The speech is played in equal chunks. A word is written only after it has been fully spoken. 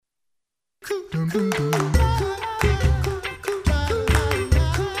Welcome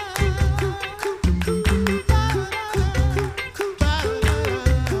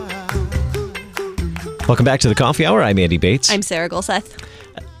back to the Coffee Hour. I'm Andy Bates. I'm Sarah Golseth.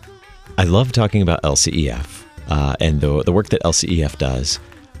 I love talking about LCEF and the work that LCEF does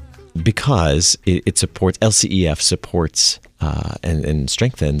because it supports, LCEF supports and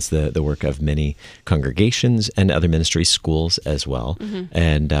strengthens the work of many congregations and other ministry schools as well. Mm-hmm.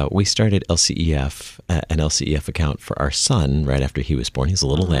 And we started LCEF, an LCEF account for our son right after he was born. He's a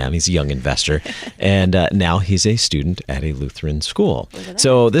little lamb. He's a young investor. And now he's a student at a Lutheran school.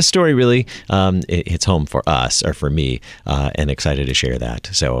 So this story really it hits home for us, or for me, and excited to share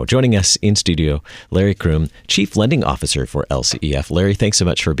that. So joining us in studio, Larry Crume, Chief Lending Officer for LCEF. Larry, thanks so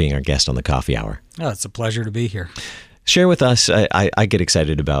much for being our guest on the Coffee Hour. Oh, it's a pleasure to be here. Share with us, I get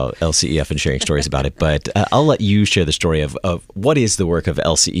excited about LCEF and sharing stories about it, but I'll let you share the story of what is the work of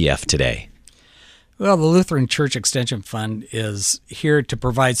LCEF today? Well, the Lutheran Church Extension Fund is here to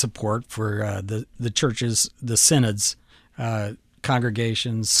provide support for the churches, the synods,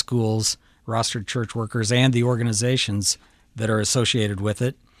 congregations, schools, rostered church workers, and the organizations that are associated with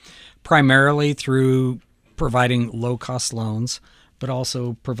it, primarily through providing low-cost loans, but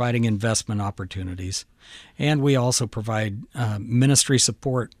also providing investment opportunities. And we also provide ministry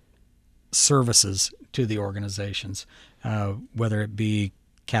support services to the organizations, whether it be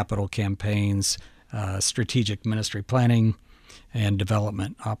capital campaigns, strategic ministry planning, and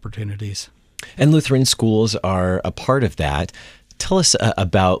development opportunities. And Lutheran schools are a part of that. Tell us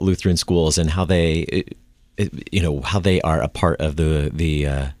about Lutheran schools and how they, how they are a part of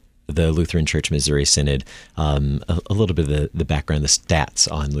the Lutheran Church Missouri Synod, a little bit of the background, the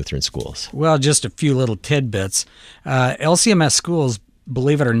stats on Lutheran schools. Well, just a few little tidbits. LCMS schools,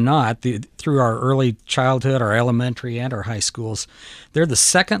 believe it or not, through our early childhood, our elementary, and our high schools, they're the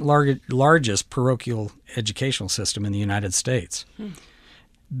second largest parochial educational system in the United States.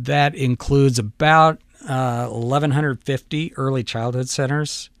 That includes about 1,150 early childhood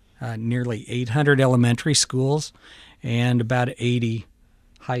centers, nearly 800 elementary schools, and about 80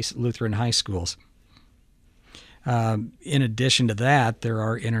 Lutheran high schools. In addition to that, there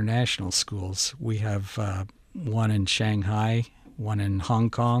are international schools. We have one in Shanghai, one in Hong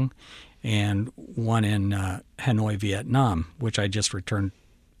Kong, and one in Hanoi, Vietnam, which I just returned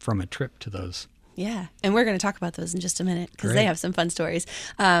from a trip to those. Yeah, and we're going to talk about those in just a minute because they have some fun stories.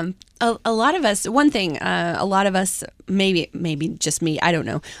 A lot of us, a lot of us, maybe just me, I don't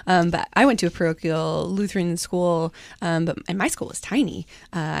know, but I went to a parochial Lutheran school, and my school was tiny.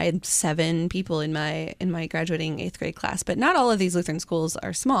 I had 7 people in my graduating 8th grade class, but not all of these Lutheran schools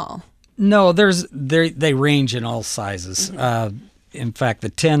are small. No, they range in all sizes. Mm-hmm. In fact, the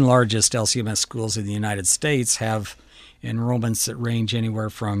 10 largest LCMS schools in the United States have enrollments that range anywhere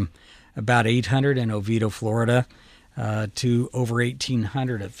from about 800 in Oviedo, Florida, to over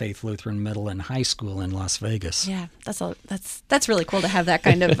 1,800 at Faith Lutheran Middle and High School in Las Vegas. Yeah, that's really cool to have that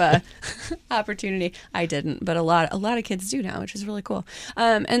kind of opportunity. I didn't, but a lot of kids do now, which is really cool.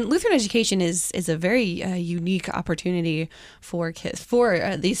 And Lutheran education is a very unique opportunity for kids,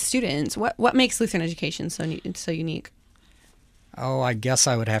 for these students. What makes Lutheran education so unique? Oh, I guess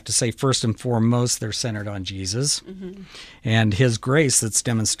I would have to say first and foremost, they're centered on Jesus and His grace that's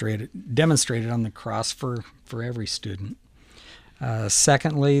demonstrated on the cross for every student.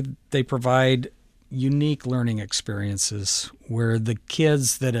 Secondly, they provide unique learning experiences where the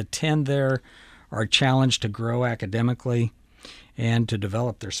kids that attend there are challenged to grow academically and to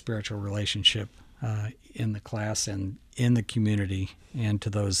develop their spiritual relationship in the class and in the community and to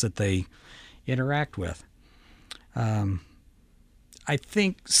those that they interact with. I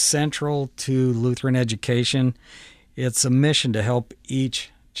think central to Lutheran education, it's a mission to help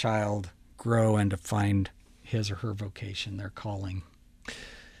each child grow and to find his or her vocation, their calling.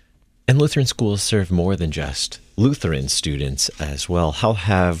 And Lutheran schools serve more than just Lutheran students as well. How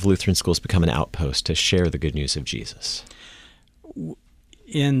have Lutheran schools become an outpost to share the good news of Jesus?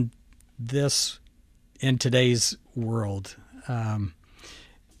 In today's world,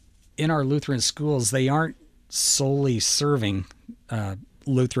 in our Lutheran schools, they aren't solely serving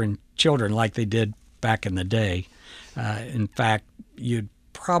Lutheran children like they did back in the day. In fact, you'd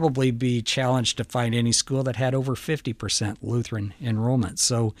probably be challenged to find any school that had over 50% Lutheran enrollment.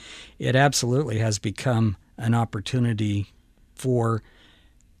 So it absolutely has become an opportunity for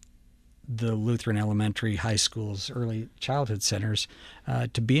the Lutheran elementary, high schools, early childhood centers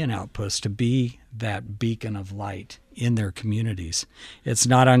to be an outpost, to be that beacon of light in their communities. It's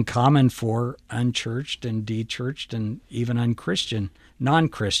not uncommon for unchurched and dechurched and even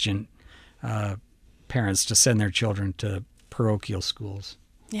non-Christian parents to send their children to parochial schools.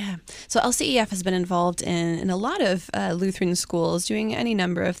 Yeah. So LCEF has been involved in a lot of Lutheran schools, doing any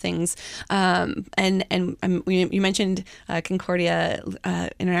number of things. You mentioned Concordia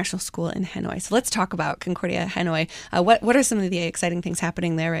International School in Hanoi. So let's talk about Concordia Hanoi. What are some of the exciting things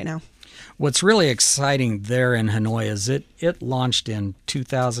happening there right now? What's really exciting there in Hanoi is it launched in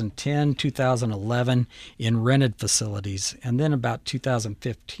 2010, 2011 in rented facilities. And then about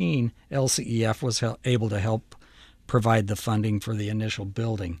 2015, LCEF was able to help provide the funding for the initial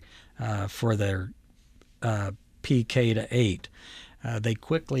building for their PK to 8. They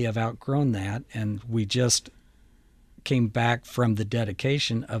quickly have outgrown that, and we just came back from the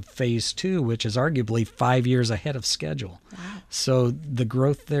dedication of Phase 2, which is arguably 5 years ahead of schedule. Wow. So the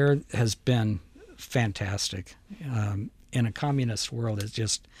growth there has been fantastic. In a communist world,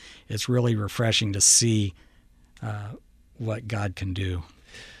 it's really refreshing to see what God can do.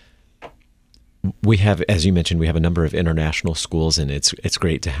 We have, as you mentioned, we have a number of international schools, and it's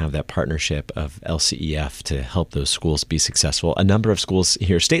great to have that partnership of LCEF to help those schools be successful. A number of schools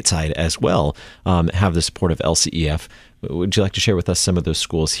here stateside as well have the support of LCEF. Would you like to share with us some of those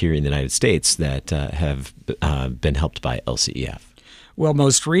schools here in the United States that have been helped by LCEF? Well,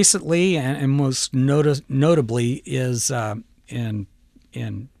 most recently and most notably is in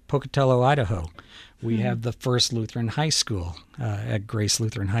Pocatello, Idaho. We have the First Lutheran High School at Grace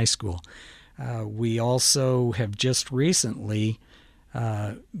Lutheran High School. We also have just recently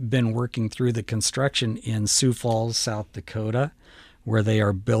been working through the construction in Sioux Falls, South Dakota, where they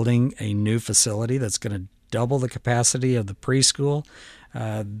are building a new facility that's going to double the capacity of the preschool.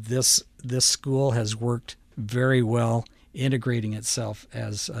 This school has worked very well integrating itself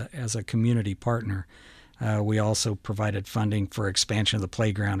as a community partner. We also provided funding for expansion of the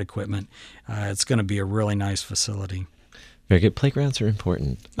playground equipment. It's going to be a really nice facility. Very good. Playgrounds are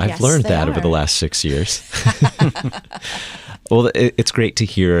important. I've Yes, learned they that are. over the last 6 years. Well, it's great to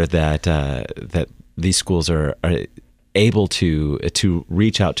hear that these schools are able to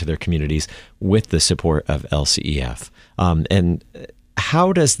reach out to their communities with the support of LCEF. And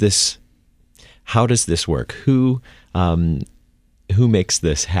how does this work? Who makes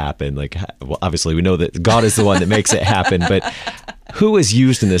this happen? Well, obviously we know that God is the one that makes it happen, but who is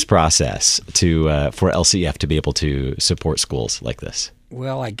used in this process for LCEF to be able to support schools like this?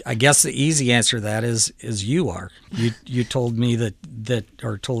 Well, I guess the easy answer to that is you are. You told me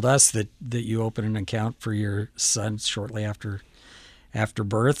or told us that you opened an account for your son shortly after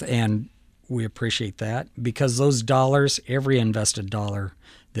birth, and we appreciate that because those dollars, every invested dollar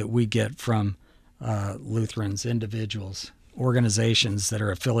that we get from Lutherans, individuals, organizations that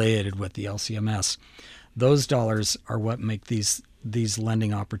are affiliated with the LCMS, those dollars are what make these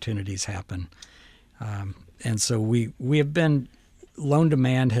lending opportunities happen. And so we have been, loan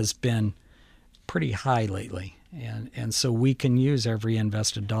demand has been pretty high lately. And so we can use every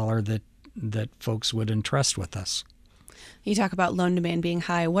invested dollar that folks would entrust with us. You talk about loan demand being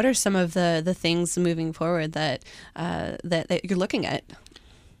high. What are some of the things moving forward that you're looking at?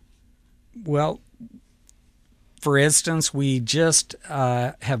 Well, for instance, we just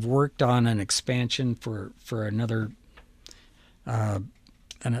have worked on an expansion for another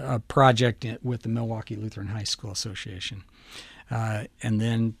a project with the Milwaukee Lutheran High School Association. And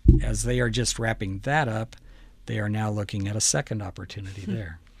then as they are just wrapping that up, they are now looking at a second opportunity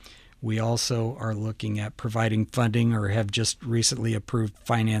there. We also are looking at providing funding or have just recently approved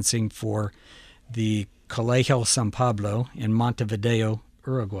financing for the Colegio San Pablo in Montevideo,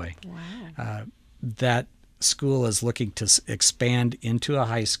 Uruguay. Wow. That school is looking to expand into a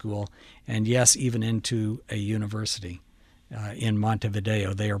high school and, yes, even into a university in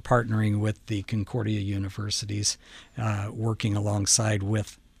Montevideo. They are partnering with the Concordia universities, working alongside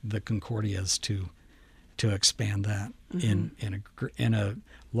with the Concordias to expand that in a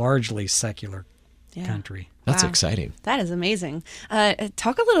largely secular country. That's Wow. exciting. That is amazing.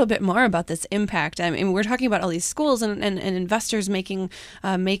 Talk a little bit more about this impact. I mean, we're talking about all these schools and investors being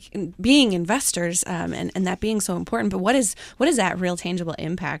investors, and that being so important. But what is that real tangible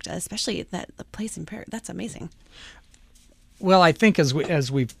impact, especially that the place in Paris? That's amazing. Well, I think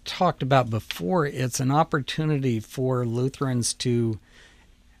as we've talked about before, it's an opportunity for Lutherans to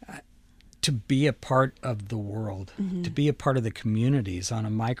be a part of the world, to be a part of the communities on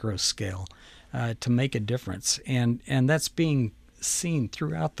a micro scale, to make a difference, and that's being seen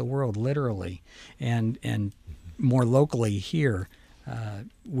throughout the world, literally, and more locally here.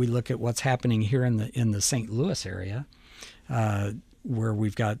 We look at what's happening here in the St. Louis area, where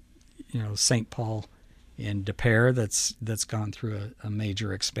we've got St. Paul in De Pere that's gone through a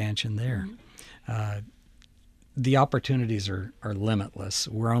major expansion there. The opportunities are limitless.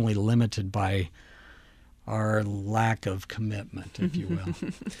 We're only limited by our lack of commitment, if you will.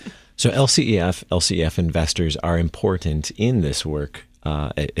 So LCEF investors are important in this work,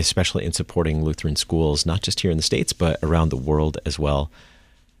 especially in supporting Lutheran schools, not just here in the States, but around the world as well.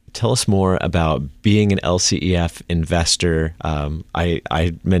 Tell us more about being an LCEF investor.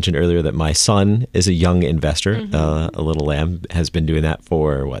 I mentioned earlier that my son is a young investor. A little lamb has been doing that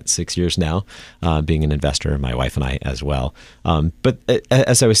for, 6 years now, being an investor, my wife and I as well. But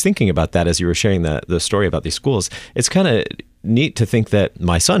as I was thinking about that, as you were sharing the story about these schools, it's kind of neat to think that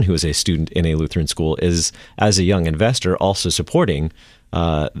my son, who is a student in a Lutheran school, is, as a young investor, also supporting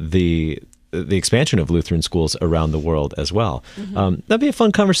the expansion of Lutheran schools around the world as well. That'd be a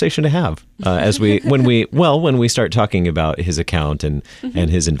fun conversation to have when we start talking about his account and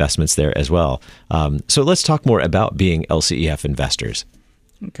his investments there as well. So let's talk more about being LCEF investors.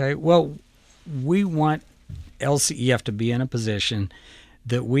 Okay. Well, we want LCEF to be in a position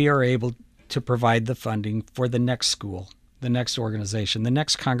that we are able to provide the funding for the next school, the next organization, the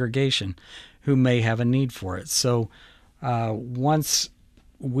next congregation who may have a need for it. So once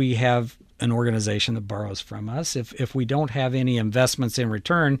we have an organization that borrows from us, if we don't have any investments in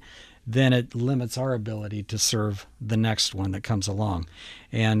return, then it limits our ability to serve the next one that comes along.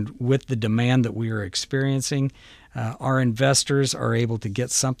 And with the demand that we are experiencing, our investors are able to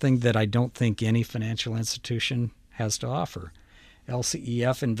get something that I don't think any financial institution has to offer.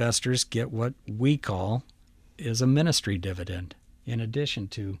 LCEF investors get what we call is a ministry dividend, in addition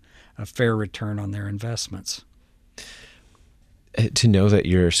to a fair return on their investments. To know that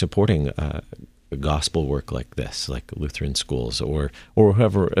you're supporting gospel work like this, like Lutheran schools or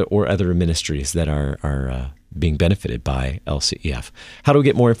other ministries that are being benefited by LCEF. How do we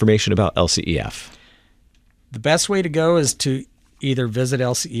get more information about LCEF? The best way to go is to either visit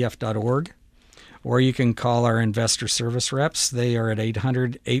lcef.org, or you can call our investor service reps. They are at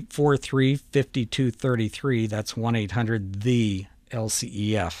 800-843-5233. That's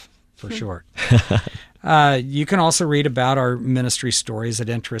 1-800-THE-LCEF for short. You can also read about our ministry stories at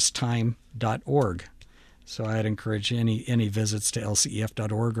interesttime.org. So I'd encourage any visits to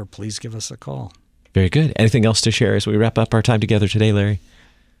lcef.org, or please give us a call. Very good. Anything else to share as we wrap up our time together today, Larry?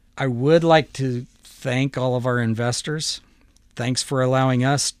 I would like to thank all of our investors. Thanks for allowing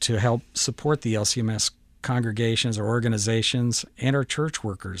us to help support the LCMS congregations or organizations and our church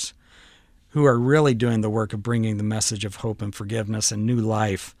workers who are really doing the work of bringing the message of hope and forgiveness and new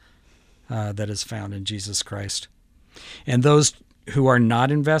life that is found in Jesus Christ. And those who are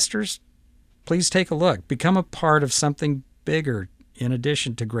not investors, please take a look. Become a part of something bigger in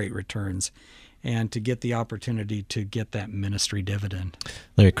addition to great returns, and to get the opportunity to get that ministry dividend.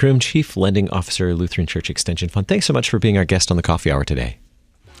 Larry Crume, Chief Lending Officer, Lutheran Church Extension Fund. Thanks so much for being our guest on the Coffee Hour today.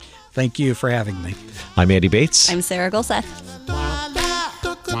 Thank you for having me. I'm Andy Bates. I'm Sarah Golseth.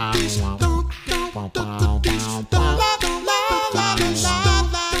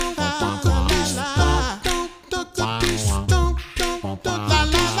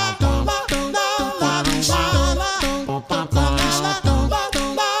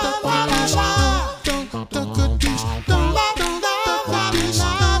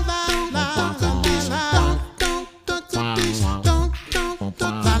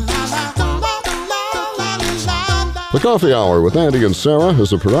 The Coffee Hour with Andy and Sarah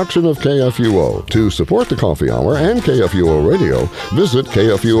is a production of KFUO. To support the Coffee Hour and KFUO Radio, visit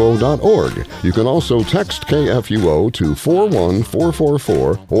KFUO.org. You can also text KFUO to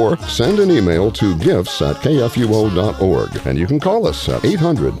 41444 or send an email to gifts@kfuo.org. And you can call us at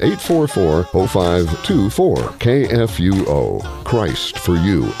 800-844-0524. KFUO. Christ for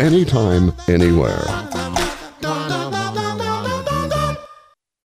you, anytime, anywhere.